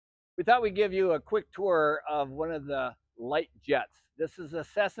We thought we'd give you a quick tour of one of the light jets. This is a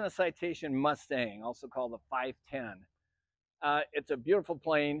Cessna Citation Mustang, also called the 510. It's a beautiful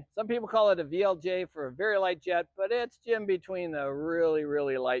plane. Some people call it a VLJ for a very light jet, but it's in between the really,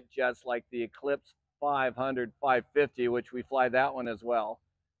 really light jets like the Eclipse 500, 550, which we fly that one as well.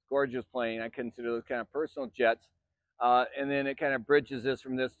 Gorgeous plane. I consider those kind of personal jets. And then it kind of bridges this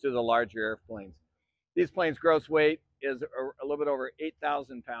from this to the larger airplanes. These planes' gross weight is a little bit over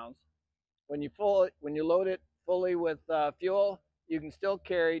 8,000 pounds. When you load it fully with fuel, you can still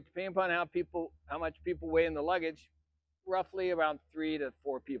carry, depending upon how much people weigh in the luggage, roughly around 3 to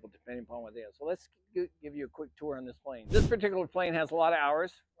 4 people, depending upon what they are. So let's give you a quick tour on this plane. This particular plane has a lot of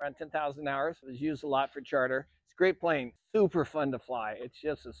hours, around 10,000 hours. It was used a lot for charter. It's a great plane, super fun to fly. It's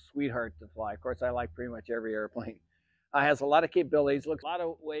just a sweetheart to fly. Of course, I like pretty much every airplane. Has a lot of capabilities, looks a lot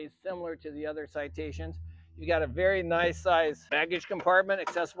of ways similar to the other Citations. You got a very nice size baggage compartment,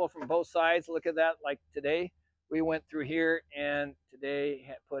 accessible from both sides. Look at that, like today, we went through here and today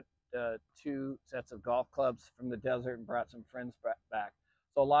had put 2 sets of golf clubs from the desert and brought some friends back.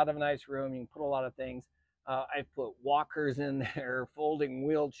 So a lot of nice room, you can put a lot of things. I've put walkers in there, folding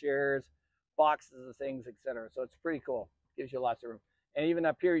wheelchairs, boxes of things, etc. So it's pretty cool, gives you lots of room. And even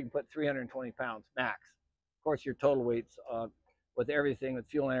up here, you can put 320 pounds max. Of course, your total weights with everything, with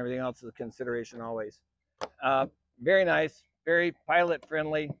fuel and everything else is a consideration always. Very nice, very pilot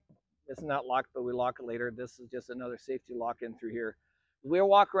friendly. This is not locked, but we lock it later. This is just another safety lock in through here. We'll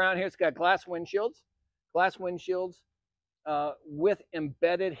walk around here. It's got glass windshields with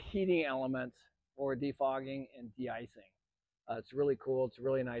embedded heating elements for defogging and de-icing. It's really cool. It's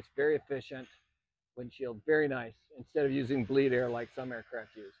really nice, very efficient windshield, very nice, instead of using bleed air like some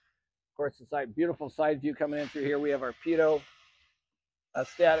aircraft use. Of course, it's like beautiful side view coming in through here. We have our pitot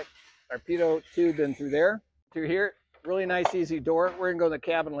pitot tube in through there. Through here, really nice, easy door. We're gonna go to the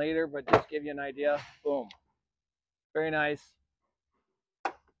cabin later, but just give you an idea. Boom, very nice.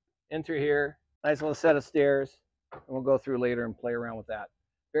 In through here, nice little set of stairs, and we'll go through later and play around with that.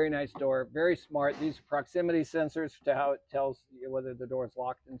 Very nice door, very smart. These are proximity sensors to how it tells you whether the door is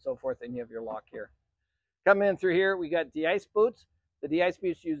locked and so forth, and you have your lock here. Coming in through here, we got de-ice boots. The de-ice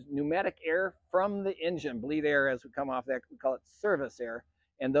boots use pneumatic air from the engine, bleed air as we come off that. We call it service air,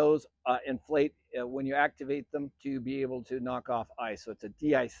 and those inflate when you activate them to be able to knock off ice. So it's a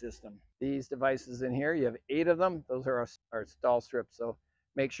de-ice system. These devices in here, you have 8 of them. Those are our stall strips. So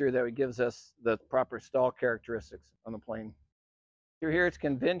make sure that it gives us the proper stall characteristics on the plane. Through here, it's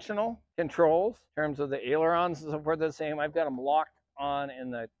conventional controls in terms of the ailerons and so forth. The same. I've got them locked on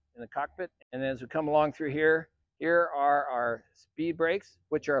in the cockpit. And then as we come along through here, here are our speed brakes,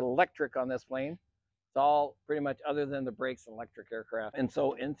 which are electric on this plane. It's all pretty much, other than the brakes, electric aircraft. And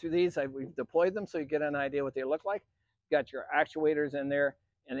so in through these, we've deployed them so you get an idea what they look like. You've got your actuators in there,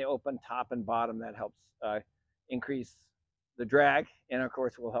 and they open top and bottom. That helps increase the drag, and of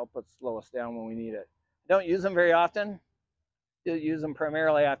course will help us slow us down when we need it. Don't use them very often. Do use them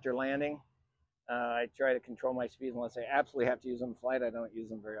primarily after landing. I try to control my speed unless I absolutely have to use them in flight. I don't use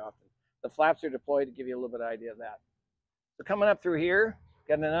them very often. The flaps are deployed to give you a little bit of idea of that. So coming up through here,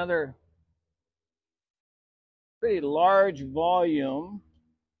 got another pretty large volume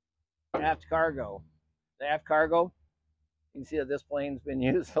aft cargo. The aft cargo, you can see that this plane's been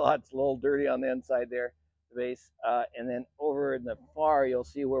used a lot. It's a little dirty on the inside there, the base. And then over in the far, you'll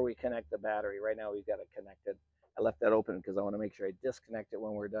see where we connect the battery. Right now we've got it connected. I left that open because I want to make sure I disconnect it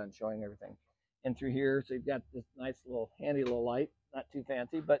when we're done showing everything. And through here, so you've got this nice little handy little light, not too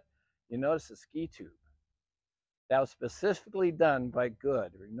fancy, but you notice the ski tube. That was specifically done by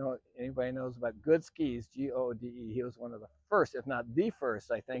Good. Anybody knows about Good Skis, G-O-D-E. He was one of the first, if not the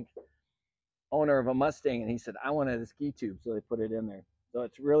first, I think, owner of a Mustang, and he said, I wanted a ski tube, so they put it in there. So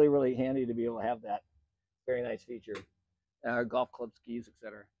it's really, really handy to be able to have that. Very nice feature. Golf club skis,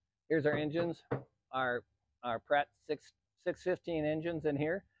 etc. Here's our engines, our Pratt 615 engines in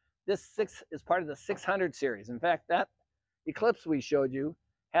here. This is part of the 600 series. In fact, that Eclipse we showed you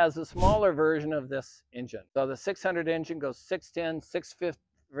has a smaller version of this engine. So the 600 engine goes 610, 650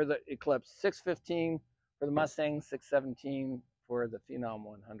 for the Eclipse, 615 for the Mustang, 617 for the Phenom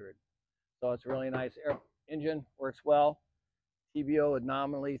 100. So it's really nice. Engine works well. TBO is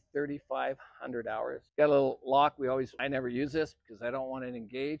nominally 3,500 hours. Got a little lock. I never use this because I don't want it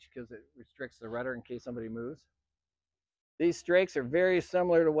engaged because it restricts the rudder in case somebody moves. These strakes are very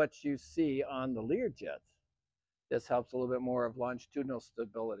similar to what you see on the Learjets. This helps a little bit more of longitudinal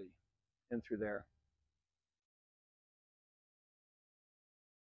stability in through there.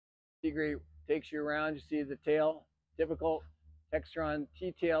 Degree takes you around. You see the tail, typical Textron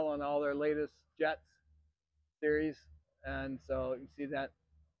T-tail on all their latest jets series. And so you see that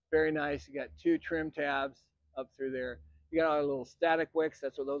Very nice. You got 2 trim tabs up through there. You got our little static wicks.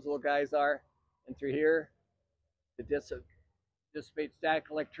 That's what those little guys are. And through here to dissipate static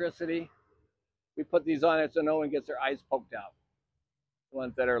electricity. We put these on it so no one gets their eyes poked out, the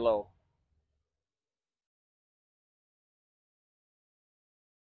ones that are low.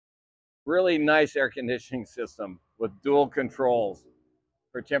 Really nice air conditioning system with dual controls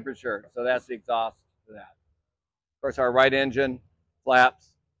for temperature. So that's the exhaust for that. Of course, our right engine,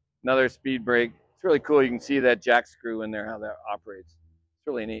 flaps, another speed brake. It's really cool. You can see that jack screw in there, how that operates. It's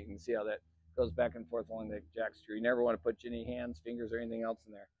really neat. You can see how that goes back and forth along the jack screw. You never want to put any hands, fingers, or anything else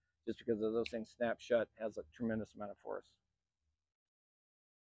in there, just because of those things snap shut. Has a tremendous amount of force.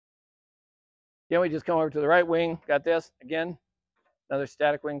 Again, we just come over to the right wing. Got this again, another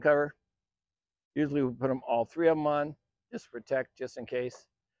static wing cover. Usually we put them all 3 of them on, just to protect, just in case.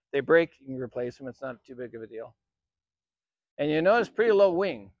 If they break, you can replace them. It's not too big of a deal. And you notice pretty low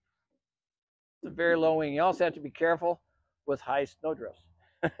wing. It's a very low wing. You also have to be careful with high snowdrifts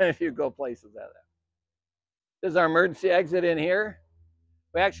if you go places like that. This is our emergency exit in here.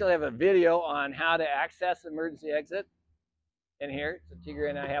 We actually have a video on how to access the emergency exit in here. So Tigre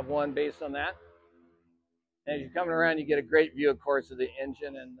and I have one based on that. And as you're coming around, you get a great view, of course, of the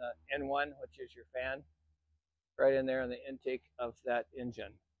engine and the N1, which is your fan, right in there in the intake of that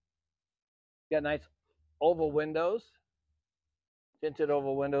engine. You got nice oval windows, tinted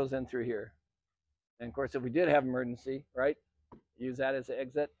oval windows in through here. And of course, if we did have emergency, right, use that as the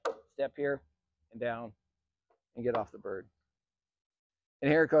exit, step here and down and get off the bird.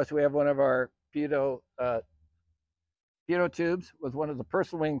 And here, of course, we have one of our pitot tubes with one of the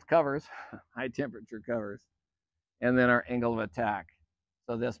personal wings covers, high temperature covers, and then our angle of attack.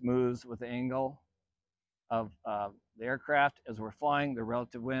 So this moves with the angle of the aircraft as we're flying, the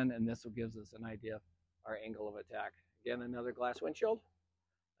relative wind, and this will gives us an idea of our angle of attack. Again, another glass windshield,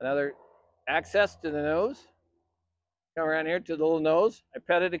 another access to the nose. Come around here to the little nose. I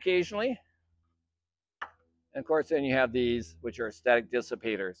pet it occasionally. And of course, then you have these, which are static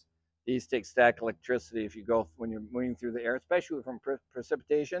dissipators. These take static electricity if you go when you're moving through the air, especially from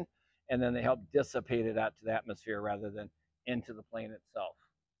precipitation, and then they help dissipate it out to the atmosphere rather than into the plane itself.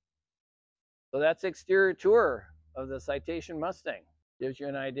 So that's the exterior tour of the Citation Mustang. Gives you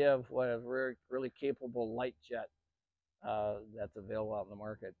an idea of what a really capable light jet that's available out in the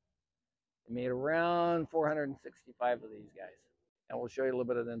market. They made around 465 of these guys, and we'll show you a little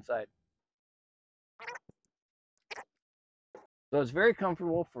bit of the inside. So it's very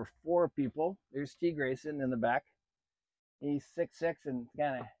comfortable for 4 people. There's Tigre sitting in the back. He's 6'6" and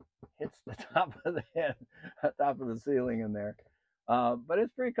kind of hits the top of the head, top of the ceiling in there. But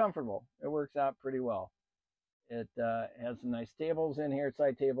it's pretty comfortable. It works out pretty well. It has some nice tables in here,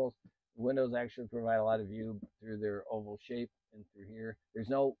 side tables. The windows actually provide a lot of view through their oval shape and through here. There's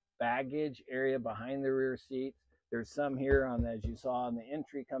no baggage area behind the rear seats. There's some here on, as you saw, on the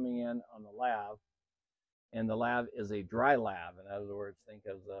entry coming in on the lav. And the lav is a dry lav. In other words, think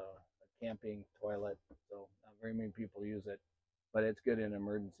of a camping toilet. So not very many people use it, but it's good in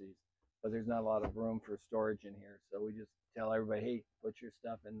emergencies. But there's not a lot of room for storage in here. So we just tell everybody, hey, put your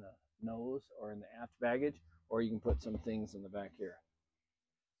stuff in the nose or in the aft baggage, or you can put some things in the back here.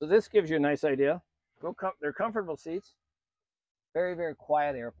 So this gives you a nice idea. They're comfortable seats. Very, very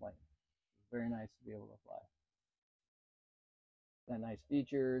quiet airplane. Very nice to be able to fly. Got nice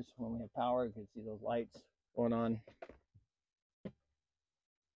features. When we have power, you can see those lights going on.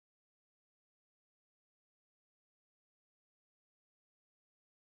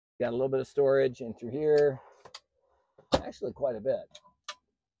 Got a little bit of storage in through here. Actually, quite a bit.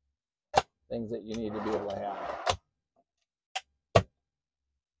 Things that you need to be able to have.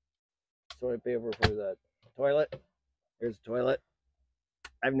 Toilet paper for the toilet. Here's the toilet.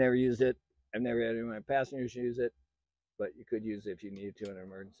 I've never used it. I've never had any of my passengers use it, but you could use it if you needed to in an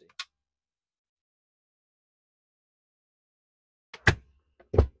emergency.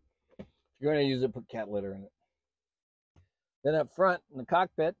 If you're going to use it, put cat litter in it. Then up front in the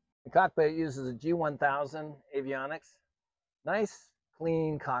cockpit uses a G1000 avionics. Nice,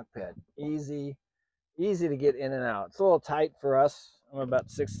 clean cockpit. Easy to get in and out. It's a little tight for us. I'm about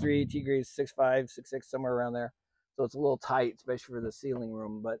 6'3", Tigre's 6'5", 6'6", somewhere around there. So it's a little tight, especially for the ceiling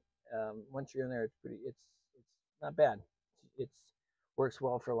room. But once you're in there, it's not bad. It works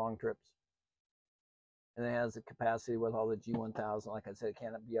well for long trips. And it has the capacity with all the G1000. Like I said, it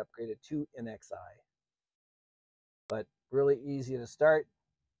cannot be upgraded to an XI. But really easy to start.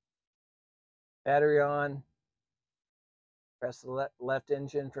 Battery on. Press the left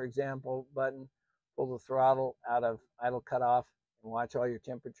engine, for example, button. Pull the throttle out of idle cutoff and watch all your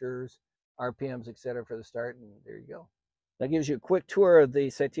temperatures, RPMs, etc. for the start, and there you go. That gives you a quick tour of the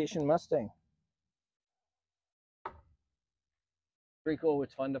Citation Mustang. Pretty cool.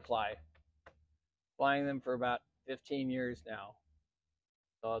 It's fun to fly. Flying them for about 15 years now.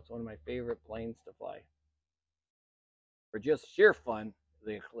 So it's one of my favorite planes to fly. For just sheer fun,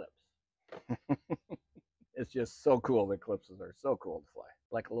 the Eclipse. It's just so cool. The Eclipses are so cool to fly.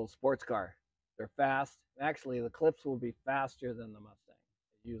 Like a little sports car. They're fast. Actually, the Eclipse will be faster than the Mustang.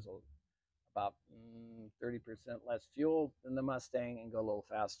 They use about 30% less fuel than the Mustang and go a little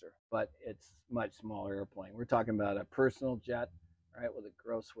faster. But it's much smaller airplane. We're talking about a personal jet, right, with a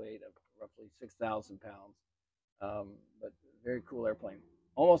gross weight of roughly 6,000 pounds. But very cool airplane.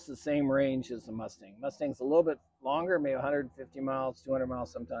 Almost the same range as the Mustang. Mustang's a little bit longer, maybe 150 miles, 200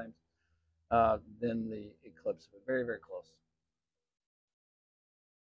 miles sometimes, than the Eclipse, but very, very close.